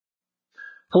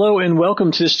Hello and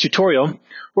welcome to this tutorial.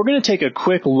 We're going to take a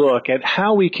quick look at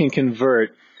how we can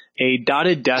convert a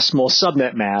dotted decimal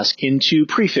subnet mask into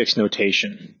prefix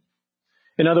notation.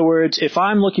 In other words, if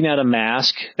I'm looking at a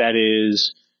mask that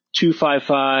is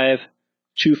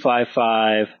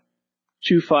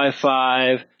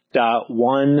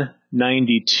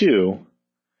 255.255.255.192,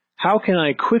 how can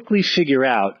I quickly figure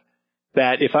out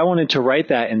that if I wanted to write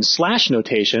that in slash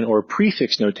notation or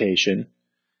prefix notation,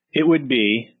 it would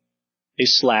be a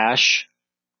 /26.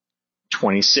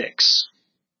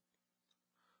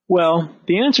 Well,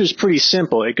 the answer is pretty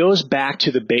simple. It goes back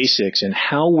to the basics and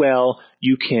how well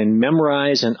you can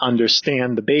memorize and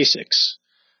understand the basics.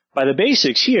 By the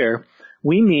basics here,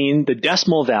 we mean the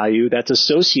decimal value that's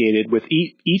associated with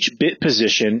each bit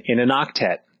position in an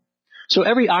octet. So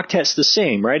every octet's the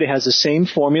same, right? It has the same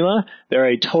formula. There are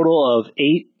a total of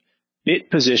 8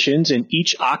 bit positions in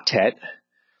each octet,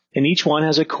 and each one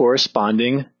has a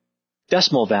corresponding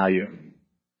decimal value.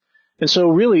 And so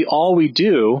really all we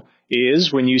do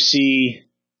is when you see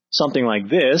something like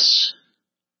this,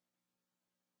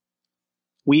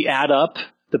 we add up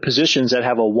the positions that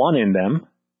have a 1 in them,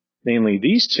 namely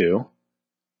these two,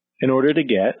 in order to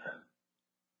get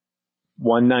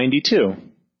 192.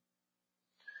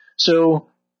 So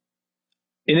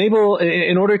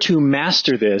in order to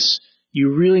master this,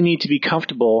 you really need to be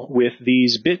comfortable with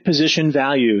these bit position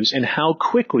values and how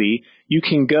quickly you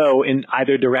can go in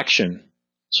either direction.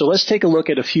 So let's take a look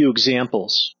at a few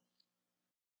examples.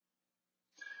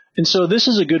 And so this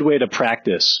is a good way to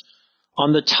practice.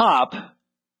 On the top,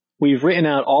 we've written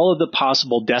out all of the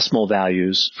possible decimal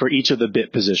values for each of the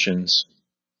bit positions.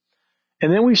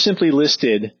 And then we've simply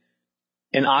listed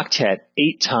an octet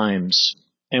 8 times,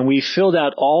 and we filled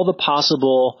out all the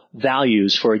possible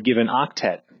values for a given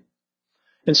octet.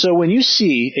 And so when you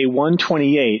see a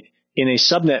 128 in a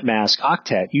subnet mask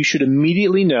octet, you should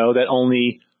immediately know that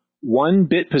only one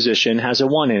bit position has a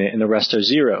 1 in it and the rest are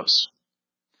zeros.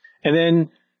 And then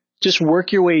just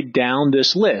work your way down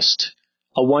this list.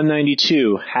 A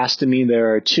 192 has to mean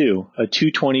there are 2. A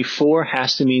 224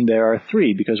 has to mean there are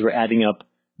 3 because we're adding up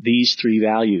these 3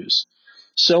 values.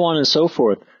 So on and so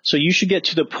forth. So you should get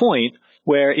to the point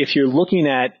where if you're looking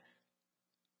at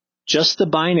just the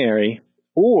binary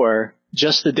or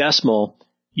just the decimal,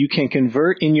 you can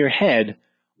convert in your head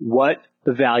what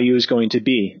the value is going to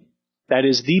be. That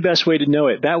is the best way to know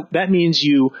it. That means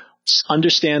you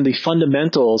understand the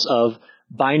fundamentals of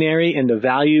binary and the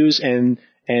values and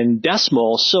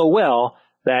decimal so well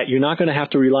that you're not going to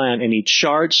have to rely on any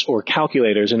charts or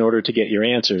calculators in order to get your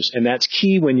answers. And that's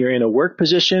key when you're in a work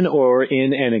position or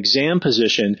in an exam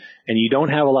position and you don't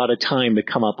have a lot of time to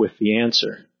come up with the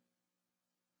answer.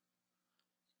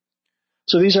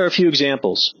 So these are a few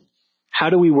examples. How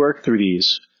do we work through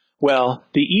these? Well,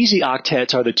 the easy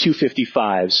octets are the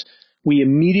 255s. We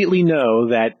immediately know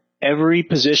that every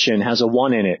position has a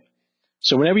 1 in it.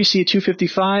 So whenever you see a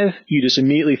 255, you just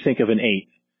immediately think of an 8.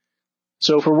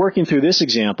 So if we're working through this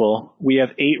example, we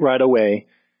have 8 right away.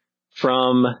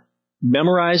 From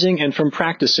memorizing and from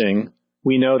practicing,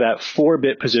 we know that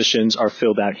 4-bit positions are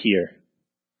filled out here.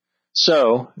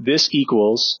 So this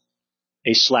equals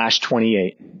a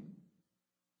 /28.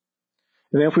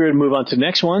 And then if we were to move on to the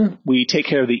next one, we take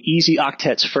care of the easy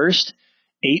octets first.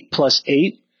 8 plus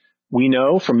 8, we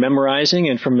know from memorizing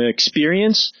and from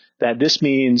experience that this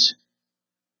means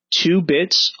 2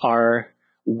 bits are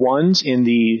 1s in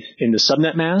the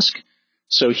subnet mask.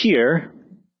 So here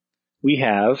we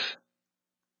have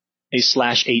a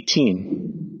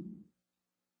 /18.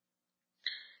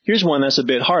 Here's one that's a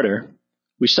bit harder.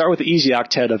 We start with the easy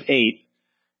octet of 8,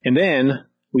 and then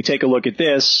we take a look at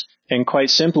this, and quite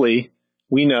simply,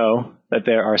 we know that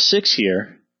there are 6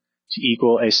 here to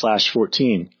equal a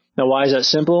 /14. Now, why is that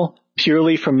simple?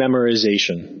 Purely from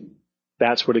memorization.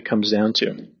 That's what it comes down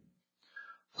to.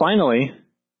 Finally,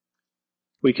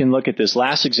 we can look at this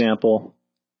last example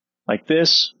like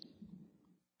this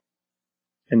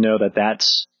and know that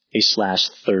that's a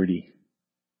 /30.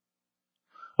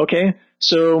 Okay,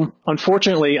 so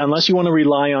unfortunately, unless you want to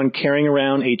rely on carrying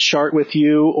around a chart with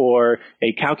you or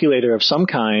a calculator of some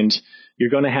kind, you're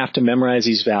going to have to memorize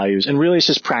these values. And really it's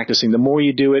just practicing. The more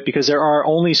you do it, because there are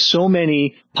only so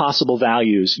many possible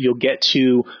values, you'll get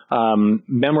to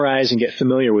memorize and get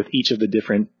familiar with each of the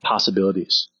different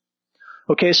possibilities.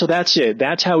 Okay, so that's it.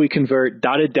 That's how we convert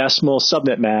dotted decimal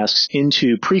subnet masks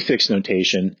into prefix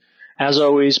notation. As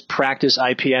always, practice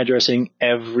IP addressing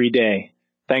every day.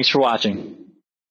 Thanks for watching.